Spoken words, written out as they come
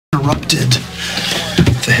Interrupted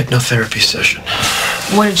the hypnotherapy session.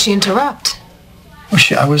 What did she interrupt? Well,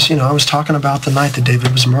 I was talking about the night that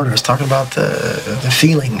David was murdered. I was talking about the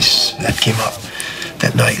feelings that came up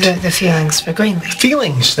that night. The feelings for Greenlee.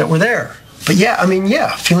 Feelings that were there. But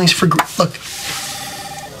yeah, feelings for look.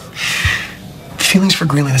 Feelings for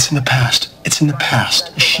Greenlee, that's in the past. It's in the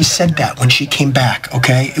past. She said that when she came back,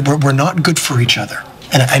 okay? We're not good for each other.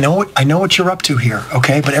 And I know what you're up to here,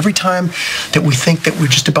 okay? But every time that we think that we're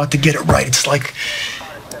just about to get it right, it's like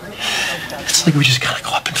we just gotta go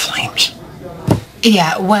up in flames.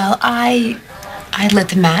 Yeah, well, I lit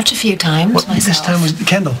the match a few times myself. This time was,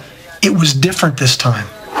 Kendall, it was different this time.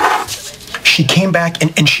 She came back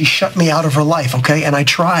and she shut me out of her life, okay? And I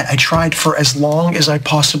tried for as long as I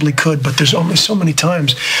possibly could, but there's only so many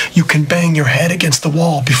times you can bang your head against the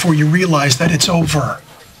wall before you realize that it's over.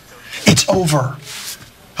 It's over.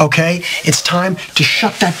 Okay? It's time to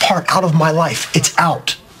shut that part out of my life. It's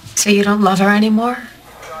out. So you don't love her anymore?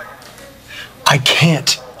 I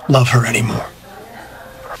can't love her anymore.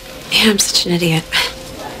 Yeah, I'm such an idiot.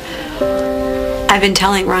 I've been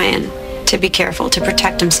telling Ryan to be careful, to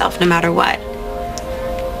protect himself no matter what.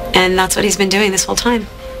 And that's what he's been doing this whole time.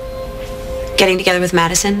 Getting together with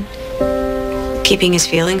Madison, keeping his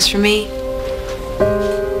feelings from me.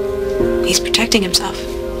 He's protecting himself.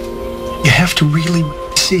 You have to really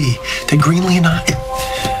see that Greenlee and I,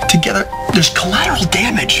 together, there's collateral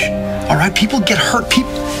damage. All right? People get hurt.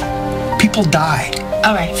 People die.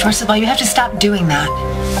 All right, first of all, you have to stop doing that.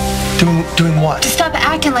 Doing what? To stop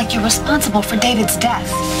acting like you're responsible for David's death.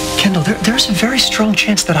 Kendall, there's a very strong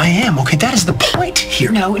chance that I am, okay? That is the point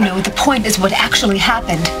here. No, the point is what actually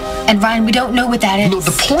happened. And Ryan, we don't know what that is. No,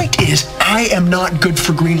 the point is I am not good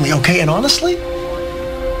for Greenlee, okay? And honestly,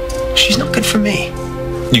 she's not good for me.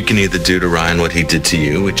 You can either do to Ryan what he did to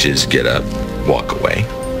you, which is get up, walk away,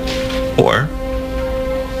 or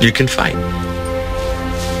you can fight.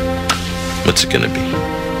 What's it gonna be?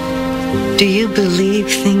 Do you believe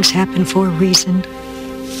things happen for a reason?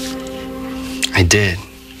 I did.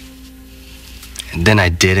 And then I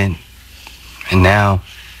didn't. And now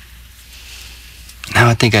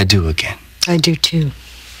I think I do again. I do too.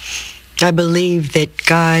 I believe that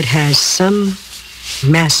God has some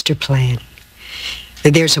master plan.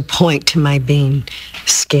 That there's a point to my being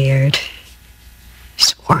scared,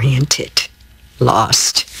 disoriented,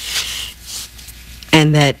 lost.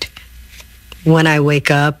 And that when I wake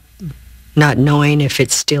up, not knowing if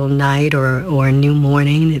it's still night or a new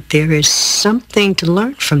morning, that there is something to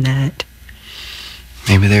learn from that.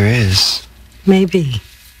 Maybe there is. Maybe.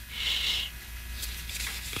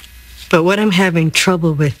 But what I'm having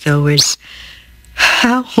trouble with, though, is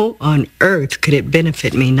how on earth could it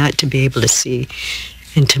benefit me not to be able to see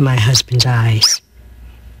into my husband's eyes?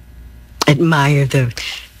 Admire the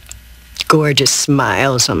gorgeous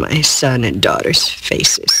smiles on my son and daughter's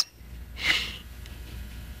faces.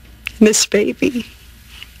 This baby.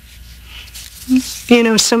 You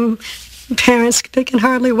know, some parents, they can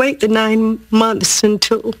hardly wait the 9 months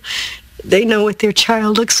until they know what their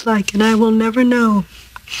child looks like, and I will never know.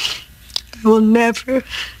 I will never,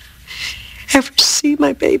 ever see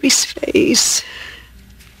my baby's face.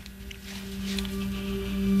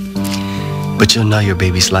 But you'll know your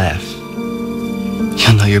baby's laugh.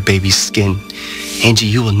 You'll know your baby's skin. Angie,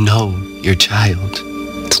 you will know your child.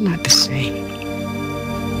 It's not the same.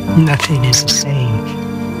 Nothing is the same.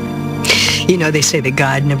 You know, they say that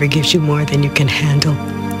God never gives you more than you can handle.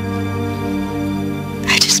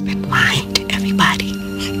 I just been lying to everybody.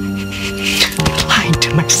 Lying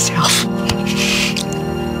to myself.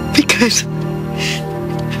 Because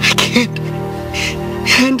I can't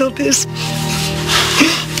handle this.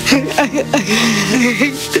 I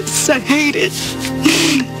hate this. I hate it.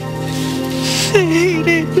 I hate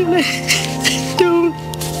it.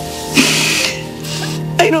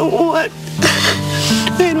 And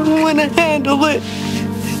I don't want to handle it.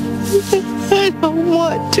 I don't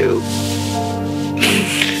want to.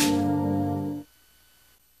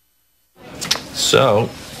 So,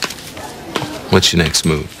 what's your next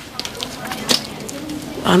move?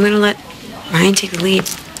 I'm going to let Ryan take the lead.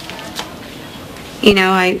 You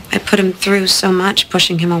know, I put him through so much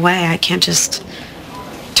pushing him away. I can't just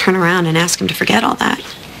turn around and ask him to forget all that.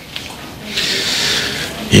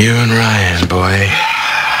 You and Ryan, boy.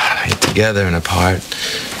 Together and apart,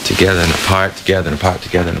 together and apart, together and apart,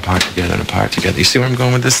 together and apart, together and apart, together. You see where I'm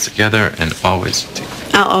going with this? Together and always together.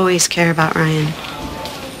 I'll always care about Ryan.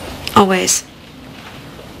 Always.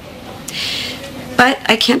 But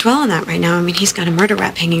I can't dwell on that right now. I mean, he's got a murder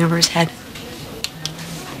rap hanging over his head.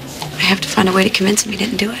 I have to find a way to convince him he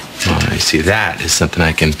didn't do it. Oh, I see. That is something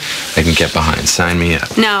I can get behind. Sign me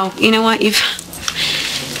up. No, you know what?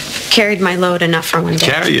 carried my load enough for one day.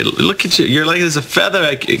 Carry it. Look at you. You're light as a feather.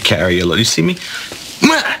 I can carry a load. You see me?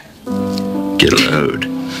 Get a load.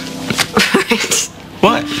 Right.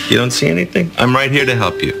 What? You don't see anything? I'm right here to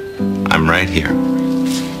help you. I'm right here.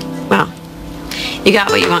 Well, you got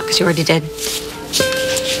what you want because you already did.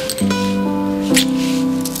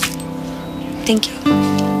 Thank you.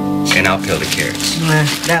 And I'll peel the carrots.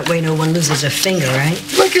 That way no one loses a finger, right?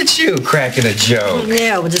 Look at you cracking a joke.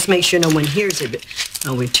 Yeah, we'll just make sure no one hears it. But,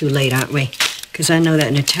 oh, we're too late, aren't we? Because I know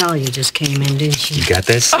that Natalia just came in, didn't she? You got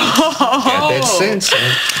that sense. Got that sense,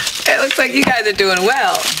 huh? It looks like you guys are doing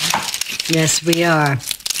well. Yes, we are.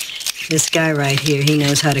 This guy right here, he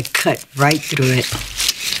knows how to cut right through it.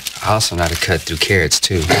 I also know how to cut through carrots,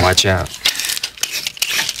 too. Watch out.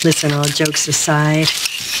 Listen, all jokes aside,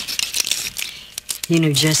 you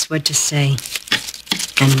knew just what to say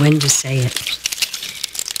and when to say it.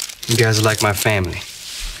 You guys are like my family,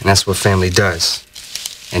 and that's what family does.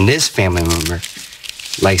 And this family member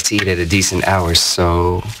likes to eat at a decent hour,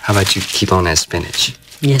 so how about you keep on that spinach?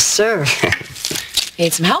 Yes, sir.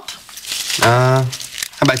 Need some help? How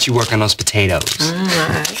about you work on those potatoes?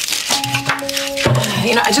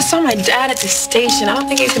 You know, I just saw my dad at the station. I don't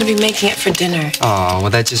think he's going to be making it for dinner. Oh, well,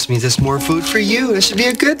 that just means there's more food for you. That should be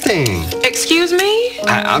a good thing. Excuse me?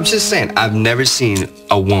 I'm just saying, I've never seen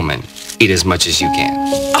a woman eat as much as you can.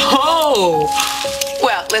 Oh!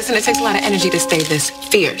 Well, listen, it takes a lot of energy to stay this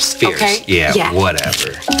fierce, okay? Yeah,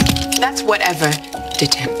 whatever. That's whatever,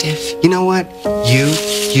 detective. You know what? You,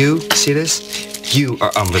 see this? You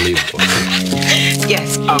are unbelievable.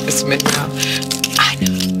 Yes, Officer Smith, now. I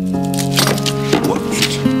know. What?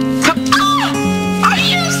 Are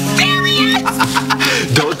you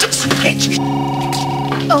serious? Don't just catch me.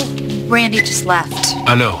 Oh, Randy just left.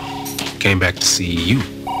 I know. Came back to see you.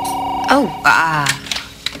 Oh,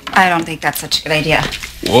 I don't think that's such a good idea.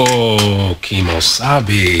 Whoa,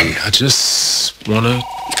 Kimosabi. I just wanna,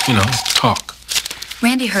 talk.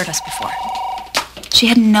 Randy heard us before. She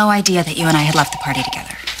had no idea that you and I had left the party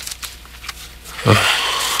together.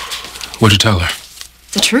 What'd you tell her?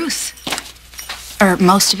 The truth. Or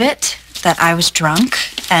most of it. That I was drunk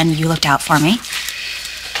and you looked out for me.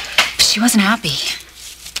 But she wasn't happy.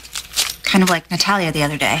 Kind of like Natalia the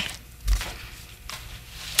other day.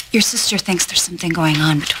 Your sister thinks there's something going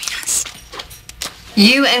on between us.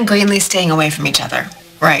 You and Greenlee staying away from each other.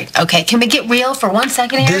 Right, okay. Can we get real for 1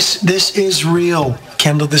 second here? This is real,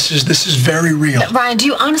 Kendall. This is very real. Ryan, do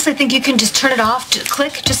you honestly think you can just turn it off,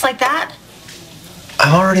 click, just like that?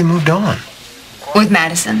 I've already moved on. With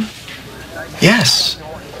Madison? Yes.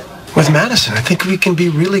 With Madison. I think we can be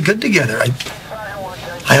really good together.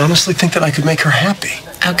 I honestly think that I could make her happy.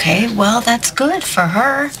 Okay, well, that's good for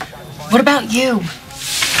her. What about you?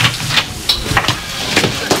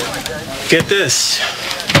 Get this.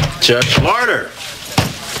 Judge Larder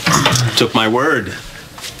took my word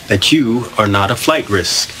that you are not a flight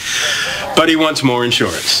risk, but he wants more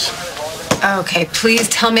insurance. Okay, please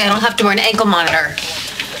tell me I don't have to wear an ankle monitor.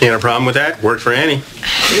 You got a problem with that? Worked for Annie.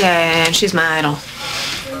 Yeah, and she's my idol.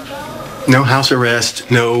 No house arrest,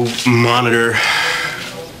 no monitor.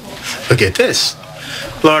 But get this.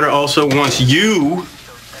 Lauder also wants you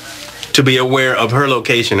to be aware of her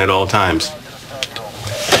location at all times.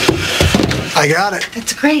 I got it.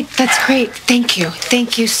 That's great. That's great. Thank you.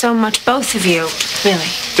 Thank you so much, both of you. Really.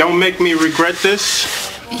 Don't make me regret this.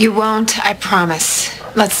 You won't, I promise.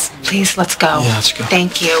 Let's go. Yeah, let's go.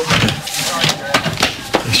 Thank you.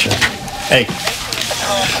 Sure. Hey,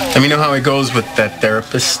 let me know how it goes with that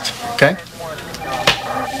therapist, okay?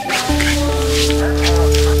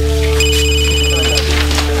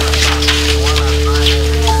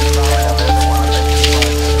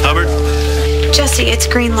 Hubbard? Jesse, it's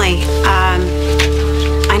Greenlee.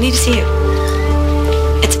 I need to see you.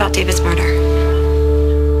 It's about David's murder.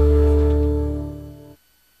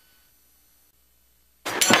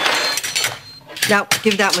 Now,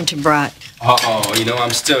 give that one to Brat. Uh-oh, I'm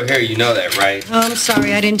still here. You know that, right? Oh, I'm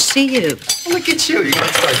sorry, I didn't see you. Look at you. You're going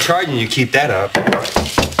to start charging you. Keep that up.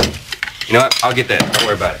 You know what? I'll get that. Don't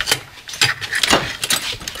worry about it.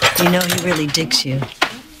 You know he really digs you.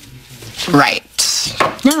 Right.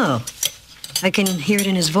 No, I can hear it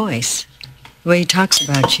in his voice. The way he talks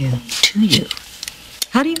about you. To you.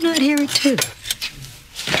 How do you not hear it, too?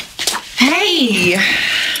 Hey!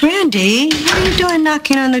 Randy, what are you doing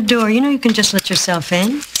knocking on the door? You know you can just let yourself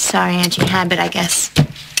in. Sorry, Auntie. Habit, I guess.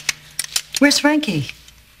 Where's Frankie?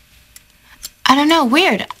 I don't know.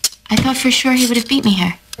 Weird. I thought for sure he would have beat me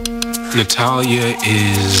here. Natalia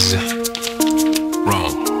is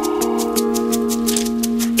wrong.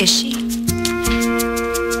 Is she?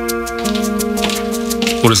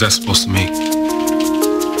 What is that supposed to mean?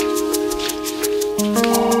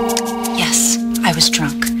 I was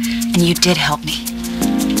drunk, and you did help me.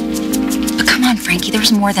 But come on, Frankie, there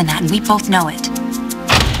was more than that, and we both know it.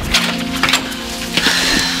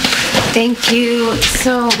 Thank you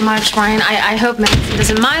so much, Ryan. I hope Madison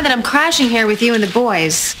doesn't mind that I'm crashing here with you and the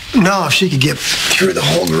boys. No, if she could get through the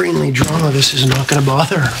whole Greenlee drama, this is not going to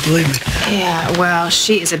bother her, believe me. Yeah, well,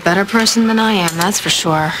 she is a better person than I am, that's for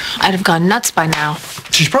sure. I'd have gone nuts by now.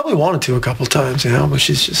 She's probably wanted to a couple times, you know, but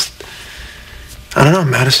she's just... I don't know,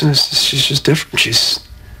 Madison she's just different. She's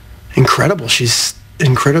incredible. She's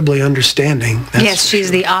incredibly understanding. Yes,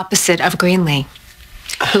 she's the opposite of Greenlee,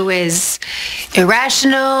 who is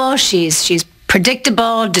irrational, she's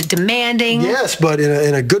predictable, demanding. Yes, but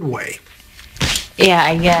in a good way. Yeah,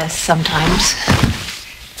 I guess, sometimes.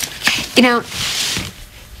 You know,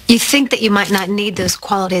 you think that you might not need those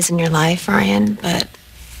qualities in your life, Ryan, but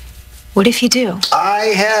what if you do? I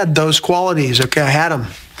had those qualities, okay? I had them.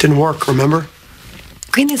 Didn't work, remember?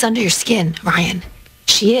 Greenlee's under your skin, Ryan.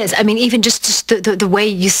 She is. I mean, even just the way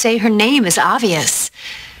you say her name is obvious.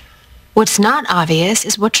 What's not obvious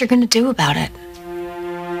is what you're going to do about it.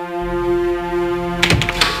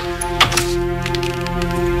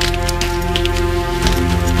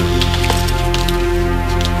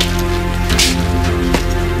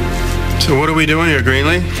 So what are we doing here,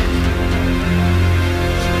 Greenlee?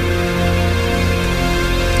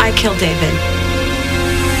 I killed David.